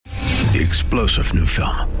the explosive new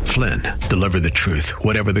film, Flynn, Deliver the Truth,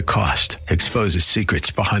 Whatever the Cost, exposes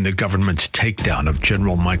secrets behind the government's takedown of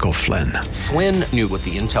General Michael Flynn. Flynn knew what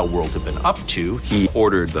the intel world had been up to. He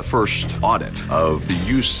ordered the first audit of the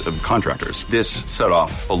use of contractors. This set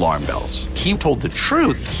off alarm bells. He told the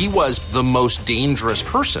truth. He was the most dangerous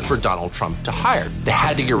person for Donald Trump to hire. They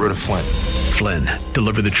had to get rid of Flynn. Flynn,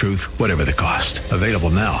 Deliver the Truth, Whatever the Cost. Available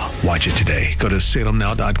now. Watch it today. Go to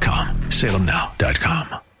salemnow.com.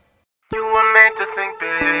 salemnow.com. You were meant to think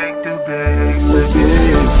big, too big, but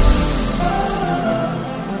big.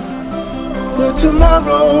 But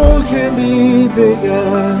tomorrow can be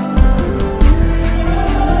bigger.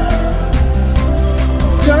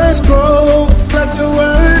 Just grow, let the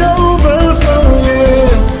word overflow,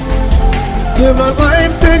 yeah. Live a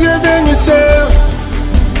life bigger than yourself.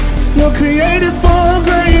 You're created for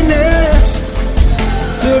greatness.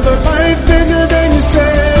 Live a life bigger than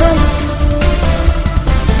yourself.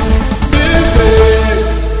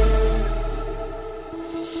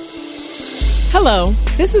 Hello,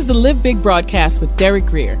 this is the Live Big broadcast with Derek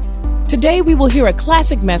Grier. Today we will hear a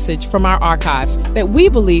classic message from our archives that we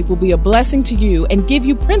believe will be a blessing to you and give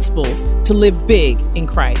you principles to live big in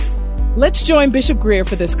Christ. Let's join Bishop Grier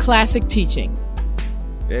for this classic teaching.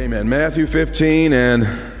 Amen. Matthew 15 and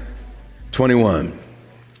 21.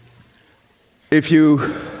 If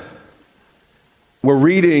you were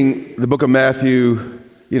reading the book of Matthew,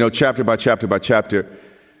 chapter by chapter by chapter,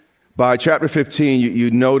 by chapter 15, you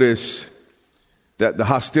notice that the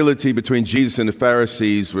hostility between Jesus and the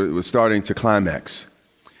Pharisees was starting to climax.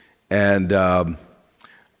 And how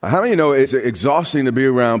many of you know it's exhausting to be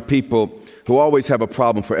around people who always have a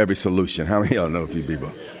problem for every solution? How many of y'all know a few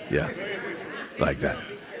people? Yeah, like that.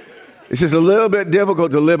 It's just a little bit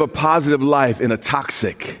difficult to live a positive life in a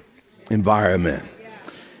toxic environment.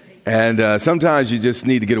 And sometimes you just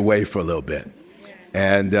need to get away for a little bit.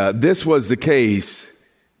 And this was the case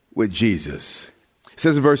with Jesus. It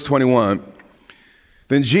says in verse 21,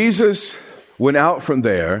 Then Jesus went out from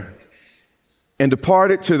there and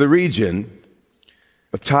departed to the region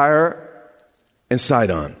of Tyre and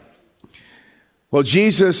Sidon. Well,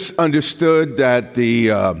 Jesus understood that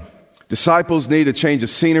the disciples need a change of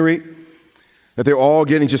scenery, that they're all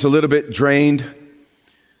getting just a little bit drained.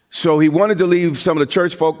 So he wanted to leave some of the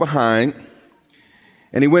church folk behind,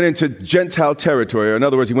 and he went into Gentile territory. Or in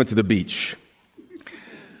other words, he went to the beach.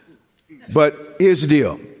 But here's the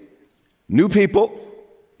deal. New people,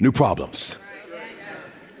 new problems.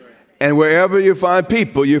 And wherever you find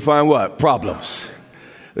people, you find what? Problems.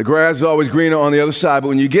 The grass is always greener on the other side, but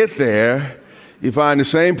when you get there, you find the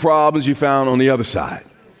same problems you found on the other side.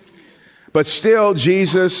 But still,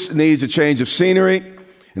 Jesus needs a change of scenery,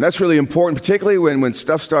 and that's really important, particularly when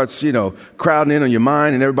stuff starts, crowding in on your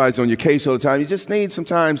mind and everybody's on your case all the time. You just need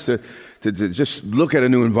sometimes to just look at a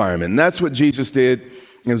new environment. And that's what Jesus did,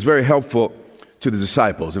 and it was very helpful to the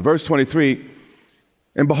disciples. In verse 23,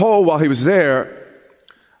 and behold, while he was there,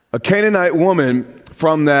 a Canaanite woman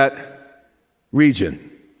from that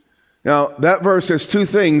region. Now, that verse says two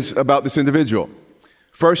things about this individual.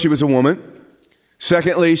 First, she was a woman.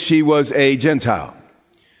 Secondly, she was a Gentile.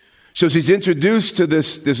 So she's introduced to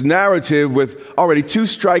this narrative with already two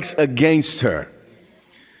strikes against her.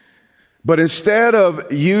 But instead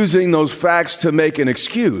of using those facts to make an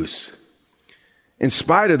excuse, in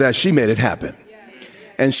spite of that, she made it happen.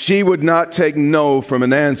 And she would not take no from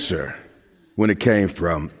an answer when it came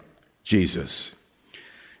from Jesus.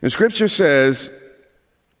 And Scripture says,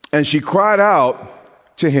 and she cried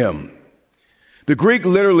out to him. The Greek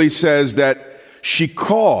literally says that she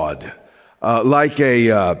cawed like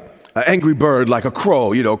a angry bird, like a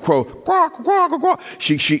crow, crow, quack, quack, quack, quack.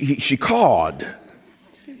 She cawed.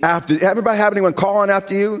 After everybody have anyone cawing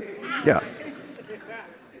after you? Yeah.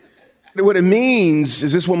 What it means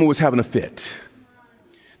is this woman was having a fit.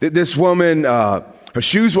 This woman, her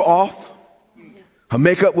shoes were off, her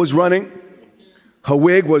makeup was running, her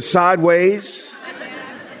wig was sideways,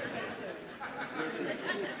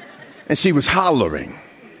 and she was hollering,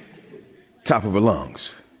 top of her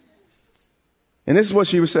lungs. And this is what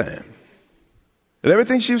she was saying. And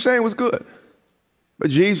everything she was saying was good. But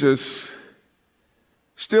Jesus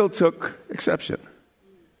still took exception.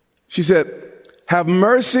 She said, "Have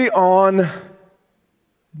mercy on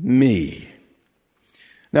me."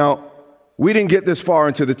 Now, we didn't get this far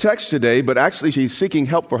into the text today, but actually she's seeking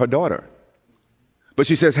help for her daughter. But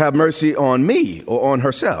she says, "Have mercy on me," or on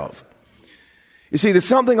herself. You see, there's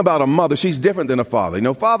something about a mother. She's different than a father.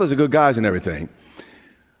 Fathers are good guys and everything.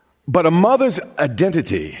 But a mother's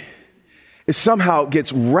identity is somehow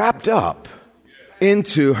gets wrapped up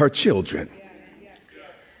into her children.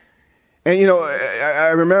 And, I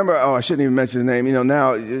remember, I shouldn't even mention the name.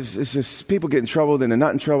 Now it's just people get in trouble, then they're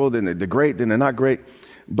not in trouble, then they're great, then they're not great.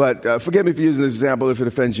 But forgive me for using this example if it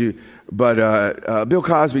offends you. But Bill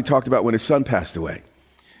Cosby talked about when his son passed away.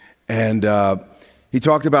 And he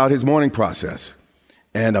talked about his mourning process.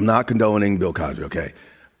 And I'm not condoning Bill Cosby, okay?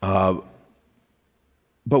 But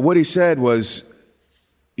what he said was,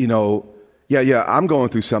 I'm going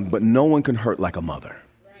through something, but no one can hurt like a mother.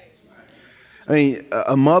 I mean,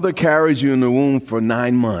 a mother carries you in the womb for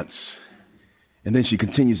 9 months, and then she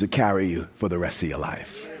continues to carry you for the rest of your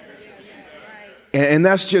life. And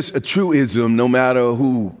that's just a truism, no matter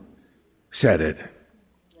who said it.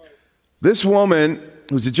 This woman,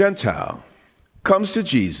 who's a Gentile, comes to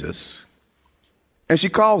Jesus, and she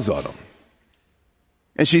calls on him.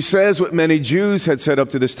 And she says what many Jews had said up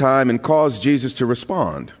to this time and caused Jesus to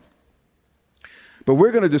respond. But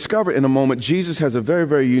we're going to discover in a moment Jesus has a very,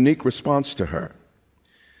 very unique response to her.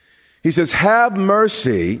 He says, "Have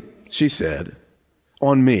mercy," she said,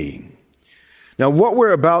 "on me." Now, what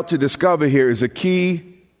we're about to discover here is a key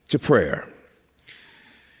to prayer.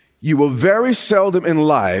 You will very seldom in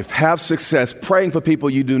life have success praying for people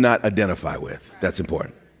you do not identify with. That's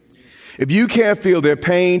important. If you can't feel their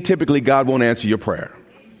pain, typically God won't answer your prayer.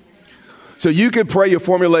 So you can pray your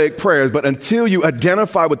formulaic prayers, but until you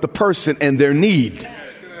identify with the person and their need,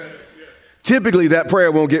 typically that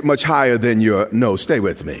prayer won't get much higher than your no. Stay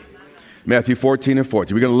with me. Matthew 14 and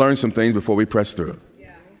 14. We're going to learn some things before we press through.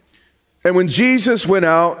 And when Jesus went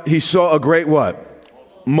out, he saw a great what?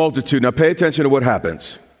 Multitude. Now pay attention to what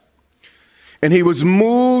happens. And he was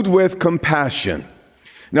moved with compassion.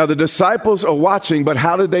 Now the disciples are watching, but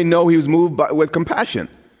how did they know he was moved with compassion?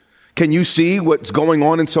 Can you see what's going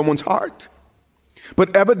on in someone's heart?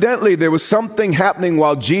 But evidently there was something happening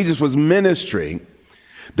while Jesus was ministering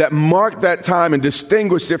that marked that time and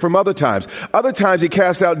distinguished it from other times. Other times he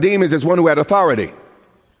cast out demons as one who had authority.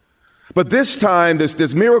 But this time,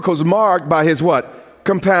 this miracle is marked by his what?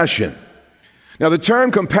 Compassion. Now the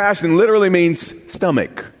term compassion literally means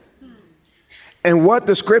stomach. And what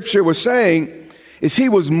the scripture was saying is he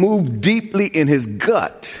was moved deeply in his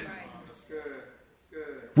gut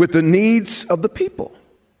with the needs of the people.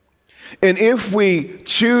 And if we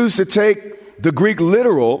choose to take the Greek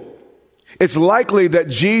literal, it's likely that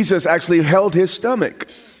Jesus actually held his stomach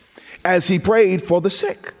as he prayed for the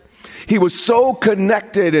sick. He was so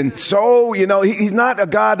connected and so, he's not a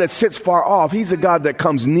God that sits far off. He's a God that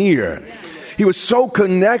comes near. He was so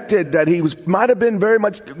connected that he might have been very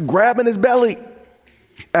much grabbing his belly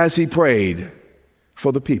as he prayed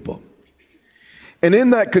for the people. And in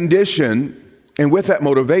that condition, and with that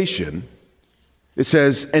motivation, it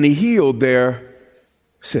says, and he healed their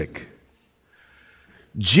sick.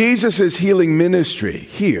 Jesus' healing ministry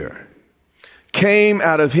here came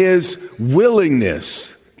out of his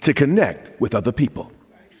willingness to connect with other people.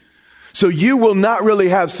 So you will not really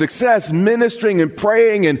have success ministering and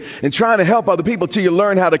praying and trying to help other people till you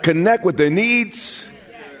learn how to connect with their needs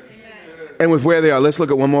and with where they are. Let's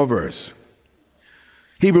look at one more verse.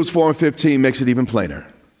 Hebrews 4 and 15 makes it even plainer.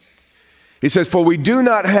 He says, "For we do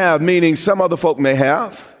not have," meaning some other folk may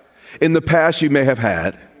have, in the past you may have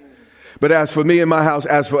had, "but as for me and my house,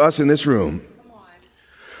 as for us in this room,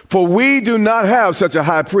 for we do not have such a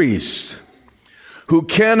high priest who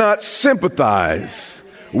cannot sympathize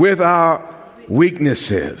with our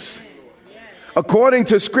weaknesses." According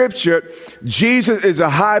to scripture, Jesus is a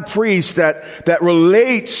high priest that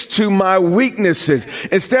relates to my weaknesses.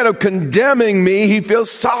 Instead of condemning me, he feels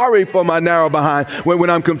sorry for my narrow behind when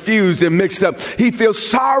I'm confused and mixed up. He feels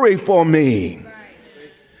sorry for me.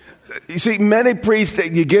 You see, many priests,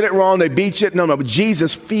 you get it wrong, they beat you. No, but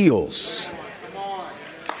Jesus feels.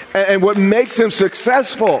 And what makes him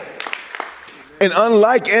successful, and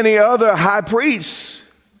unlike any other high priest,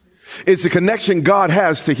 is the connection God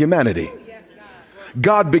has to humanity.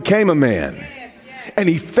 God became a man, and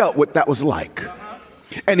he felt what that was like,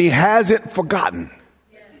 and he hasn't forgotten.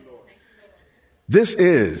 This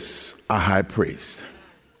is a high priest.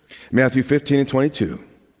 Matthew 15 and 22.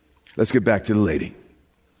 Let's get back to the lady.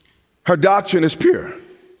 Her doctrine is pure.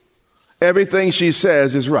 Everything she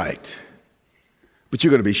says is right. But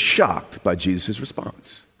you're going to be shocked by Jesus'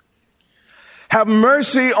 response. "Have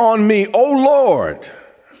mercy on me, O Lord,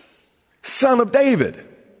 Son of David."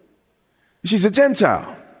 She's a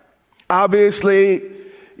Gentile. Obviously,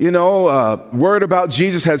 word about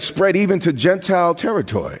Jesus had spread even to Gentile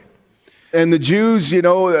territory. And the Jews,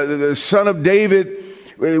 the Son of David,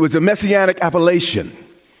 it was a messianic appellation.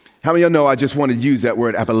 How many of you know I just wanted to use that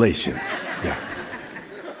word appellation? Yeah.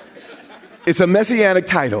 It's a messianic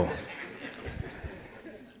title.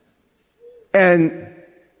 And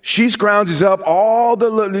She scrounges up all the,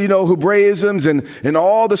 Hebraisms and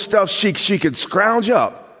all the stuff she could scrounge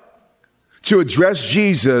up to address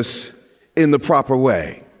Jesus in the proper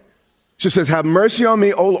way. She says, have mercy on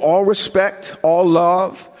me, all respect, all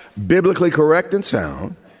love, biblically correct and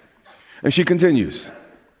sound. And she continues,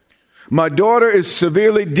 my daughter is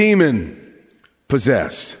severely demon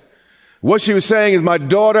possessed. What she was saying is, my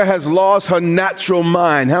daughter has lost her natural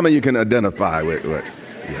mind. How many of you can identify with?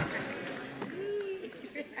 Yeah.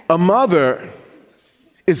 A mother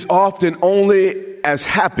is often only as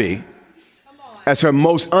happy as her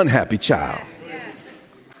most unhappy child.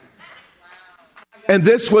 And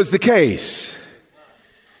this was the case.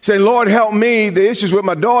 Saying, Lord, help me. The issues with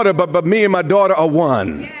my daughter, but me and my daughter are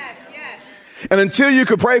one. And until you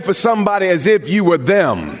could pray for somebody as if you were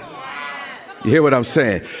them, you hear what I'm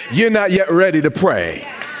saying? You're not yet ready to pray.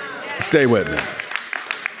 Stay with me.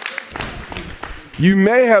 You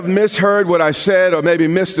may have misheard what I said or maybe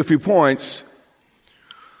missed a few points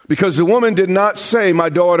because the woman did not say my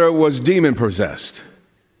daughter was demon possessed.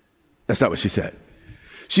 That's not what she said.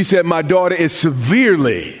 She said my daughter is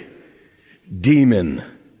severely demon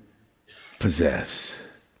possessed.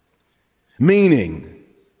 Meaning,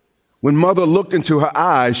 when mother looked into her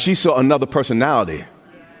eyes, she saw another personality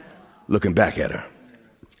looking back at her.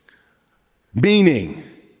 Meaning,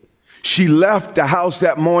 she left the house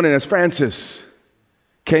that morning as Francis,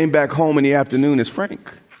 came back home in the afternoon as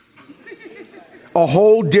Frank. A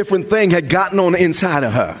whole different thing had gotten on the inside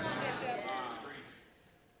of her.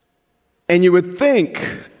 And you would think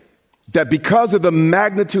that because of the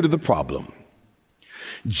magnitude of the problem,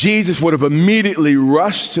 Jesus would have immediately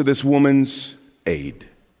rushed to this woman's aid.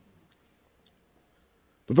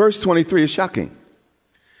 But verse 23 is shocking.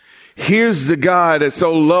 Here's the guy that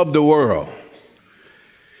so loved the world.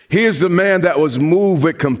 Here's the man that was moved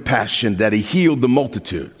with compassion, that he healed the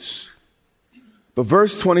multitudes. But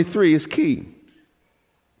verse 23 is key.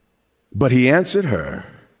 But he answered her,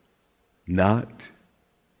 not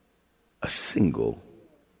a single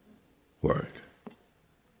word.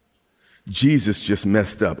 Jesus just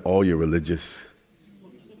messed up all your religious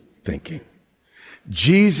thinking.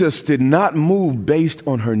 Jesus did not move based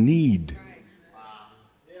on her need.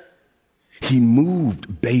 He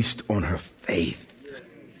moved based on her faith.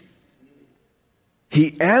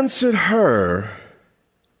 He answered her,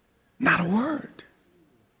 not a word.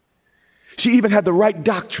 She even had the right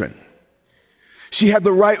doctrine. She had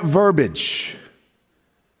the right verbiage.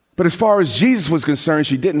 But as far as Jesus was concerned,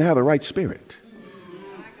 she didn't have the right spirit.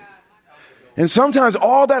 And sometimes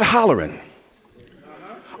all that hollering,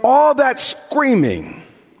 all that screaming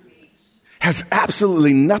has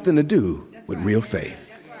absolutely nothing to do with real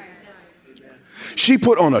faith. She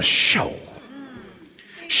put on a show.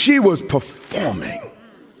 She was performing.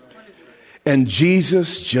 And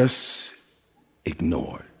Jesus just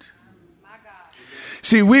ignored.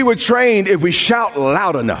 See, we were trained if we shout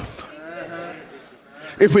loud enough,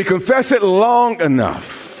 if we confess it long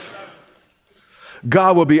enough,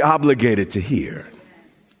 God will be obligated to hear.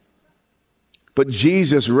 But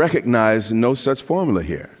Jesus recognized no such formula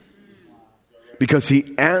here because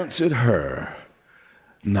he answered her,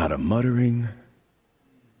 not a muttering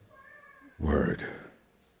word.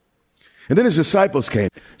 And then his disciples came.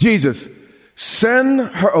 Jesus, send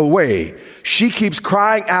her away. She keeps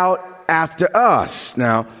crying out after us.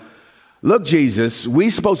 Now, look, Jesus,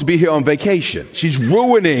 we're supposed to be here on vacation. She's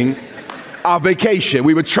ruining our vacation.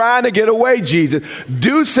 We were trying to get away, Jesus.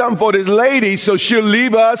 Do something for this lady so she'll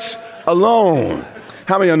leave us alone.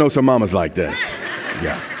 How many of y'all know some mamas like this?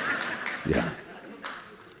 Yeah.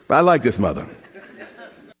 But I like this mother.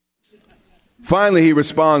 Finally, he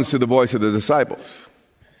responds to the voice of the disciples.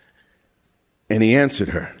 And he answered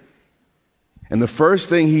her. And the first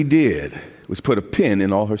thing he did was put a pin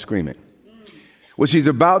in all her screaming. What she's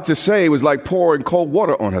about to say was like pouring cold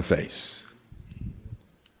water on her face.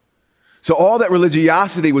 So all that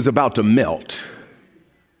religiosity was about to melt.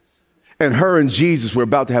 And her and Jesus were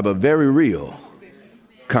about to have a very real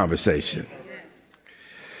conversation.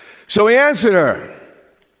 So he answered her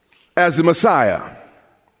as the Messiah.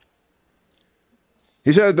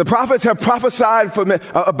 He said, the prophets have prophesied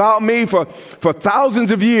about me for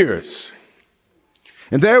thousands of years.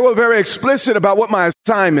 And they were very explicit about what my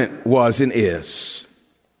assignment was and is.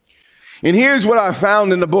 And here's what I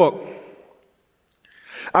found in the book.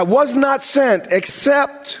 I was not sent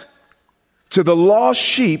except to the lost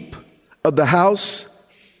sheep of the house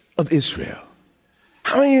of Israel.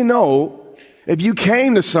 How many of you know if you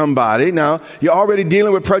came to somebody, now you're already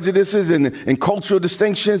dealing with prejudices and cultural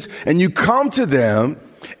distinctions, and you come to them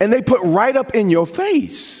and they put right up in your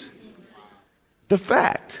face the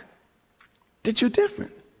fact that you're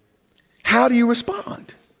different. How do you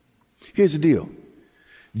respond? Here's the deal.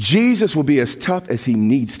 Jesus will be as tough as he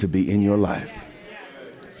needs to be in your life.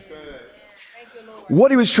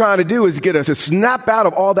 What he was trying to do is get us to snap out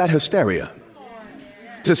of all that hysteria.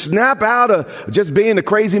 To snap out of just being the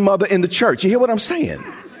crazy mother in the church. You hear what I'm saying?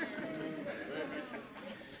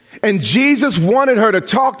 And Jesus wanted her to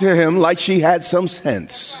talk to him like she had some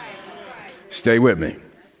sense. Stay with me.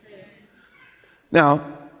 Now,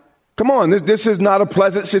 come on, this is not a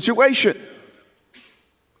pleasant situation.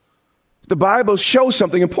 The Bible shows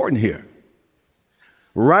something important here.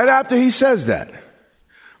 Right after he says that,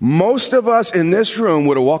 most of us in this room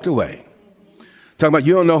would have walked away. Talking about,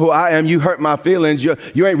 you don't know who I am, you hurt my feelings, you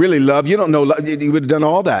ain't really loved, you don't know love. You would have done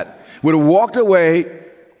all that. Would have walked away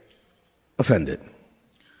offended.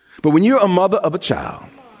 But when you're a mother of a child,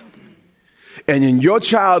 and your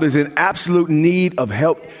child is in absolute need of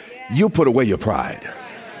help, you'll put away your pride.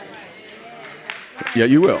 Yeah,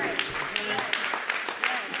 you will.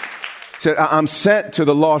 Said, I'm sent to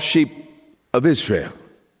the lost sheep of Israel.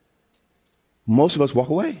 Most of us walk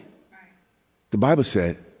away. The Bible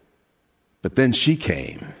said, but then she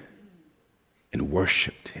came and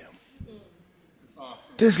worshiped him.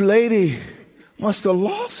 This lady must have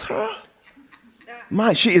lost her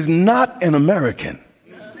mind. She is not an American.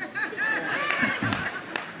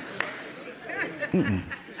 Mm-mm.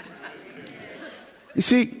 You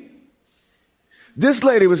see, this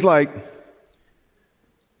lady was like,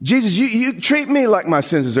 Jesus, you treat me like my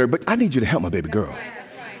sins deserve, but I need you to help my baby girl.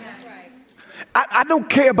 I don't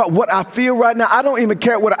care about what I feel right now. I don't even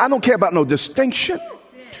care I don't care about no distinction.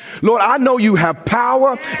 Lord, I know you have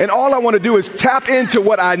power, and all I want to do is tap into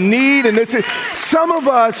what I need. And this is, some of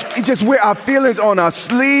us just wear our feelings on our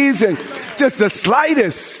sleeves, and just the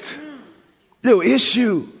slightest little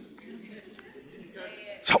issue,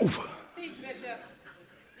 it's over.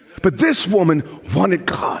 But this woman wanted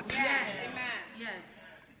God.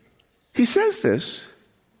 He says this,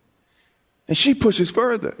 and she pushes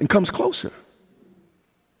further and comes closer.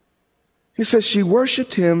 He says she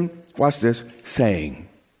worshiped him, watch this, saying.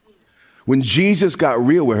 When Jesus got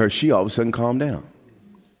real with her, she all of a sudden calmed down.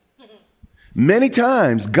 Many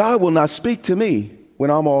times, God will not speak to me when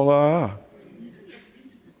I'm all,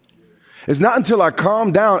 It's not until I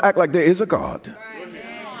calm down, act like there is a God,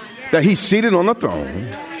 that he's seated on the throne,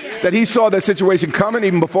 that he saw that situation coming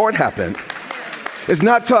even before it happened. It's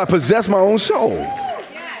not till I possess my own soul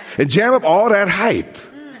and jam up all that hype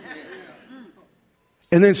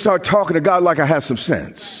and then start talking to God like I have some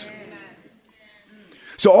sense.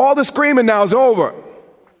 So all the screaming now is over.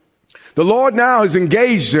 The Lord now has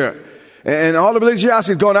engaged her, and all the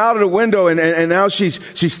religiosity is going out of the window, and now she's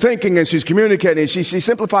thinking and she's communicating. She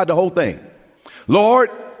simplified the whole thing.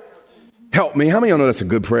 Lord, help me. How many of y'all know that's a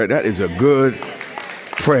good prayer? That is a good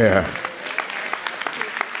prayer.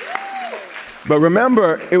 But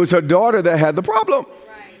remember, it was her daughter that had the problem.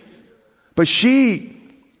 But she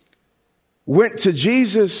went to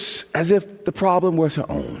Jesus as if the problem was her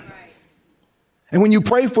own. And when you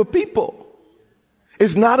pray for people,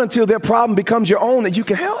 it's not until their problem becomes your own that you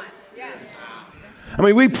can help. I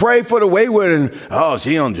mean, we pray for the wayward and, oh,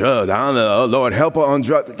 she on drugs. I don't know. Oh, Lord, help her on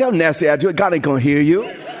drugs. That nasty attitude. God ain't going to hear you.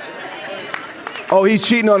 Oh, he's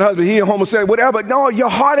cheating on her husband. He a homosexual, whatever. No, your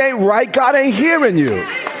heart ain't right. God ain't hearing you.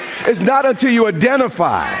 It's not until you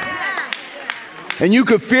identify and you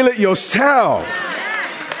can feel it yourself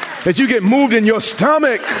that you get moved in your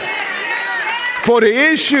stomach for the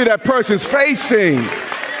issue that person's facing,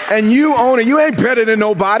 and you own it. You ain't better than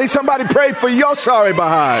nobody. Somebody prayed for your sorry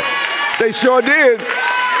behind. They sure did.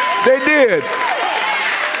 They did.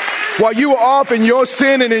 While you were off in your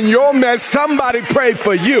sin and in your mess, somebody prayed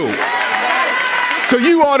for you. So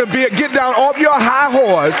you ought to get down off your high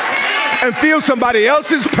horse and feel somebody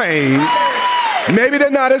else's pain. Maybe they're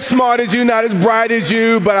not as smart as you, not as bright as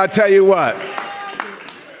you, but I tell you what,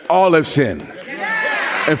 all have sinned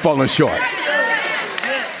and fallen short.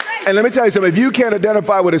 And let me tell you something, if you can't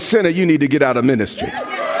identify with a sinner, you need to get out of ministry.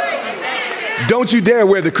 Don't you dare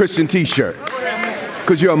wear the Christian t-shirt,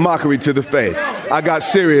 because you're a mockery to the faith. I got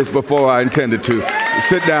serious before I intended to.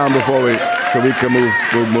 Sit down so we can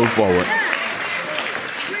move forward.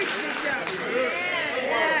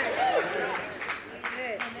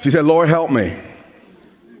 She said, Lord, help me.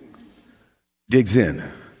 Digs in.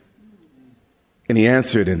 And he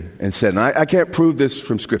answered and said, and I can't prove this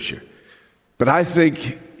from Scripture, but I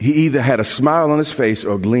think he either had a smile on his face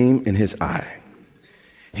or a gleam in his eye.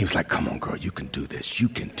 He was like, come on, girl, you can do this. You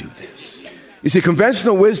can do this. You see,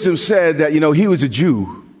 conventional wisdom said that, he was a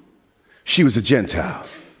Jew. She was a Gentile.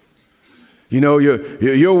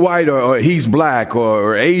 You're white or he's black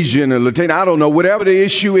or Asian or Latino. I don't know. Whatever the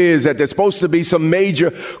issue is, that there's supposed to be some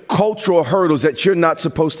major cultural hurdles that you're not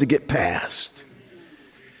supposed to get past.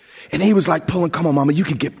 And he was like pulling, come on, mama, you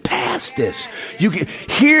can get past this.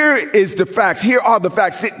 Here is the facts. Here are the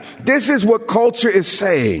facts. This is what culture is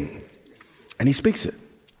saying. And he speaks it.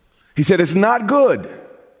 He said, it's not good.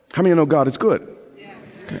 How many of you know God is good?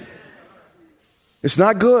 Okay. It's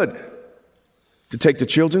not good to take the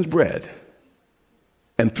children's bread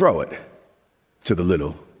and throw it to the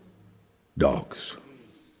little dogs.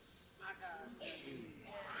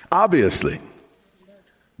 Obviously,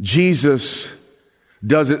 Jesus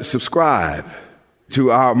doesn't subscribe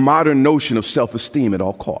to our modern notion of self-esteem at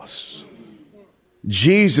all costs.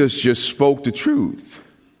 Jesus just spoke the truth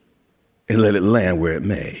and let it land where it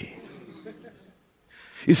may.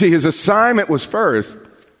 You see, his assignment was first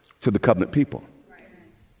to the covenant people,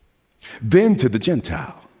 then to the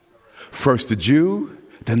Gentile. First the Jew,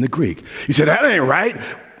 then the Greek. You say, that ain't right.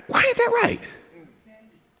 Why ain't that right?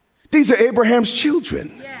 These are Abraham's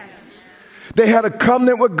children. They had a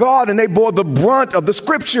covenant with God, and they bore the brunt of the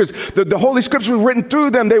scriptures. The Holy Scriptures were written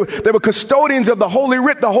through them. They were custodians of the Holy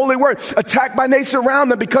Writ, the Holy Word, attacked by nations around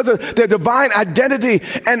them because of their divine identity.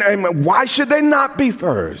 And why should they not be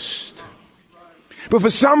first? But for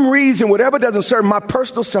some reason, whatever doesn't serve my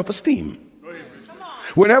personal self-esteem,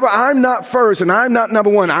 whenever I'm not first and I'm not number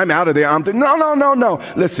one, I'm out of there. I'm thinking, no.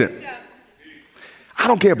 Listen, I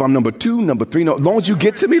don't care if I'm number 2, number 3. No, as long as you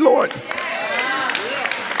get to me, Lord.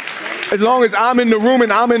 As long as I'm in the room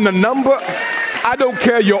and I'm in the number, I don't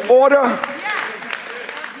care your order.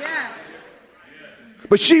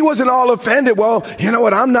 But she wasn't all offended. Well, you know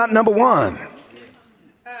what? I'm not number 1.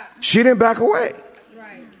 She didn't back away.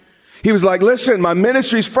 He was like, listen, my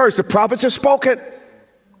ministry's first. The prophets have spoken.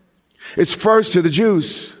 It's first to the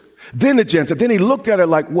Jews, then the Gentiles. Then he looked at her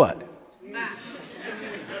like, what?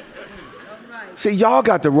 See, y'all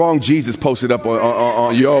got the wrong Jesus posted up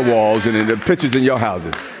on your walls and in the pictures in your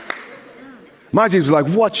houses. My Jesus was like,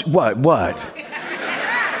 what?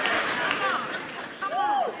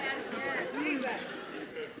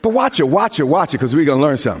 But watch it, because we're going to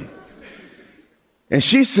learn something. And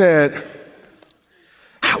she said,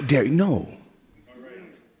 how dare you? No.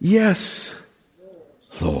 Yes,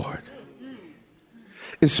 Lord.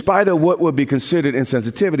 In spite of what would be considered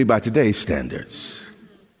insensitivity by today's standards,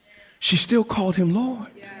 she still called him Lord.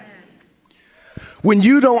 When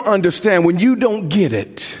you don't understand, when you don't get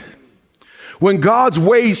it, when God's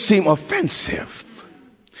ways seem offensive,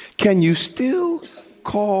 can you still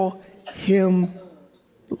call him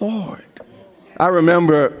Lord? I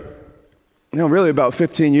remember, really about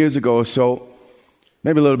 15 years ago or so,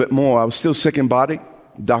 maybe a little bit more, I was still sick in body.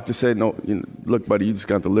 The doctor said, no, look, buddy, you just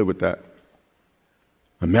got to live with that.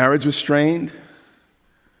 My marriage was strained.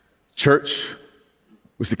 Church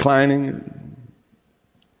was declining.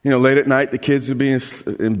 Late at night, the kids would be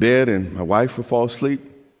in bed and my wife would fall asleep.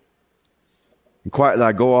 And quietly,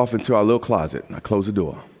 I go off into our little closet and I close the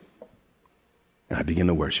door and I begin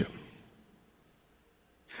to worship.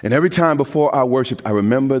 And every time before I worshiped, I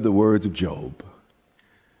remember the words of Job.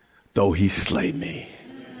 Though he slay me,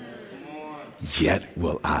 yet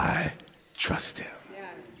will I trust him.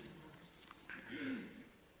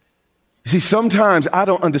 You see, sometimes I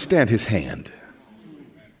don't understand his hand,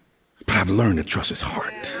 but I've learned to trust his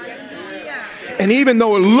heart. And even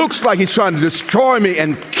though it looks like he's trying to destroy me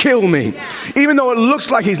and kill me, even though it looks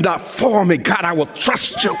like he's not for me, God, I will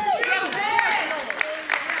trust you.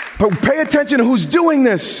 But pay attention to who's doing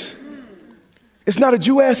this. It's not a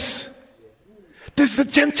Jewess. This is a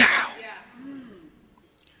Gentile.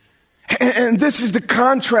 And this is the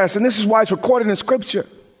contrast, and this is why it's recorded in Scripture.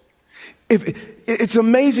 It's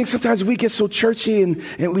amazing sometimes we get so churchy and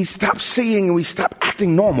we stop seeing and we stop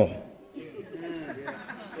acting normal.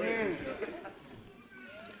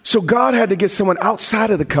 So God had to get someone outside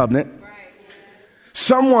of the covenant,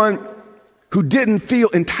 someone who didn't feel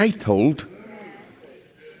entitled,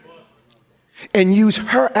 and use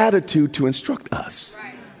her attitude to instruct us.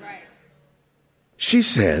 She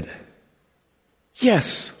said,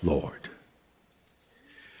 yes, Lord.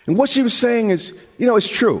 And what she was saying is, it's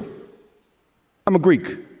true. I'm a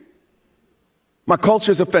Greek. My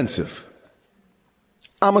culture is offensive.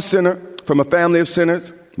 I'm a sinner from a family of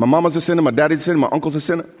sinners. My mama's a sinner, my daddy's a sinner, my uncle's a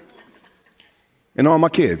sinner. And all my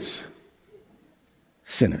kids,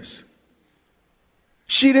 sinners.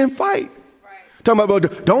 She didn't fight. Talking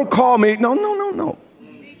about, don't call me. No.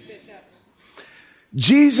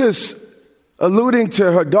 Jesus, alluding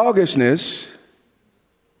to her doggishness,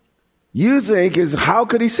 you think is, how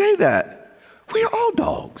could he say that? We're all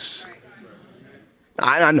dogs.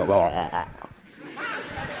 I know.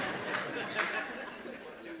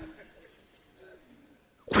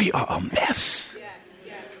 We are a mess.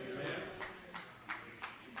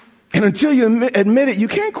 And until you admit it, you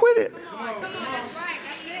can't quit it.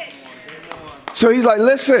 So he's like,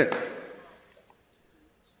 listen,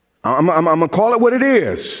 I'm going to call it what it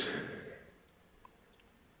is.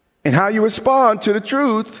 And how you respond to the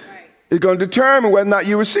truth is going to determine whether or not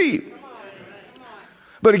you receive.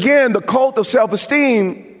 But again, the cult of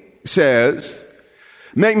self-esteem says,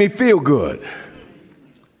 make me feel good.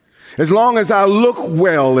 As long as I look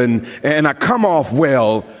well and I come off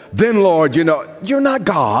well, then Lord, you're not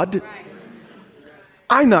God.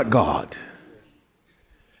 I'm not God.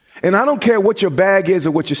 And I don't care what your bag is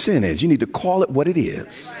or what your sin is. You need to call it what it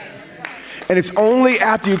is. And it's only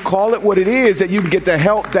after you call it what it is that you can get the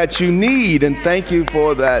help that you need. And thank you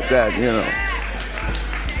for that.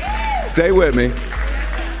 Stay with me.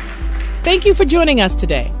 Thank you for joining us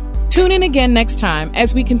today. Tune in again next time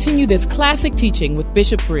as we continue this classic teaching with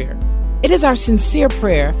Bishop Greer. It is our sincere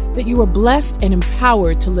prayer that you are blessed and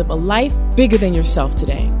empowered to live a life bigger than yourself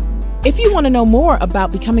today. If you want to know more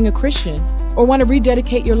about becoming a Christian or want to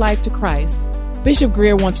rededicate your life to Christ, Bishop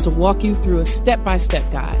Greer wants to walk you through a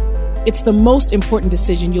step-by-step guide. It's the most important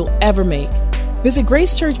decision you'll ever make. Visit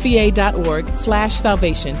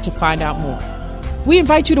gracechurchva.org/salvation to find out more. We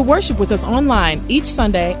invite you to worship with us online each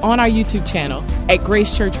Sunday on our YouTube channel at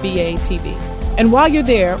Grace Church VA TV. And while you're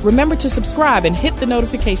there, remember to subscribe and hit the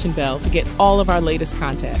notification bell to get all of our latest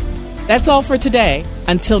content. That's all for today.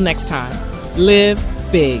 Until next time, live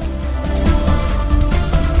big.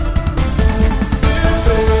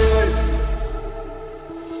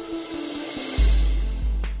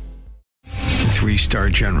 3-star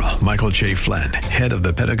General Michael J. Flynn, head of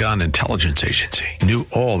the Pentagon Intelligence Agency, knew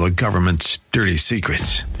all the government's dirty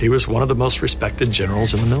secrets. He was one of the most respected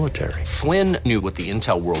generals in the military. Flynn knew what the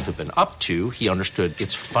intel world had been up to. He understood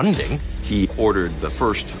its funding. He ordered the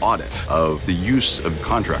first audit of the use of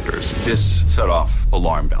contractors. This set off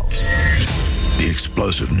alarm bells. The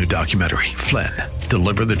explosive new documentary, Flynn,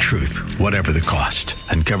 Deliver the Truth, Whatever the Cost,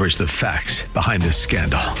 uncovers the facts behind this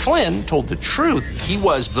scandal. Flynn told the truth. He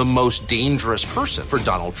was the most dangerous person for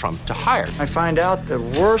Donald Trump to hire. I find out the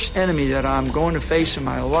worst enemy that I'm going to face in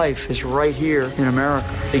my life is right here in America.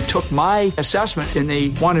 They took my assessment and they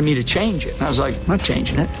wanted me to change it. And I was like, I'm not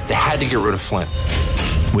changing it. They had to get rid of Flynn.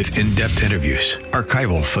 With in-depth interviews,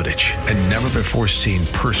 archival footage, and never-before-seen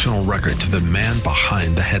personal records of the man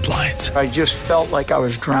behind the headlines. I just felt like I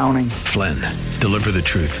was drowning. Flynn, Deliver the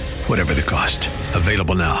Truth, Whatever the Cost.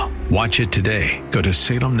 Available now. Watch it today. Go to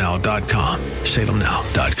salemnow.com.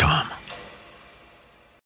 salemnow.com.